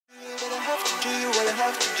do what I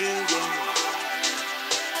have to do, yeah.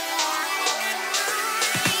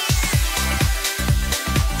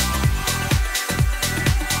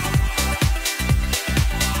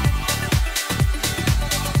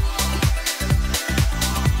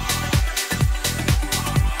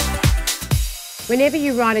 Whenever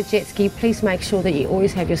you ride a jet ski, please make sure that you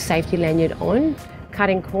always have your safety lanyard on.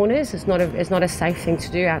 Cutting corners is not a safe thing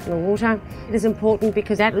to do out in the water. It is important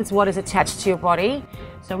because that is what is attached to your body.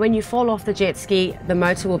 So when you fall off the jet ski, the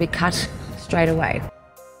motor will be cut straight away.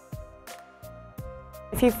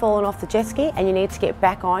 If you've fallen off the jet ski and you need to get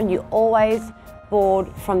back on, you always board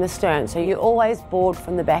from the stern. So you always board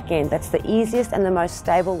from the back end. That's the easiest and the most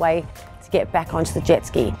stable way to get back onto the jet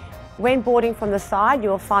ski. When boarding from the side, you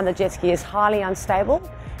will find the jet ski is highly unstable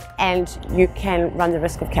and you can run the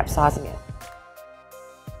risk of capsizing it.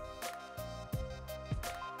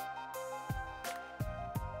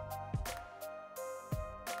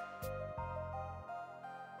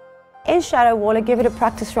 In shallow water, give it a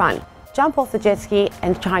practice run. Jump off the jet ski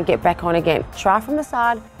and try and get back on again. Try from the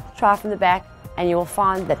side, try from the back, and you will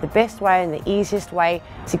find that the best way and the easiest way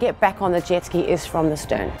to get back on the jet ski is from the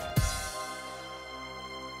stern.